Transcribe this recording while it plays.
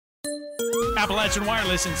Appalachian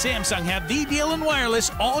Wireless and Samsung have the deal in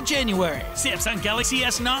wireless all January. Samsung Galaxy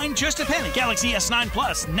S9, just a penny. Galaxy S9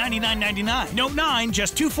 Plus, $99.99. Note 9,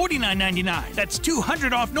 just $249.99. That's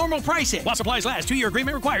 $200 off normal pricing. While supplies last, 2-year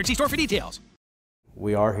agreement required. See store for details.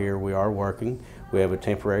 We are here, we are working. We have a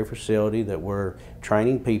temporary facility that we're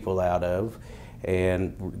training people out of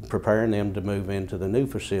and preparing them to move into the new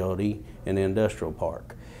facility in the industrial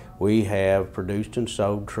park. We have produced and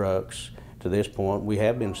sold trucks. To this point, we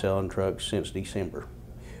have been selling trucks since December.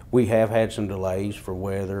 We have had some delays for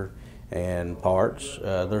weather and parts.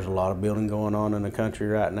 There's a lot of building going on in the country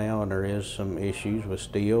right now, and there is some issues with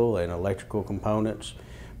steel and electrical components,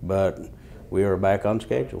 but we are back on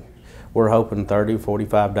schedule. We're hoping 30,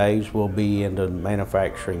 45 days we'll be into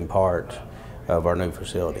manufacturing parts of our new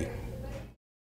facility.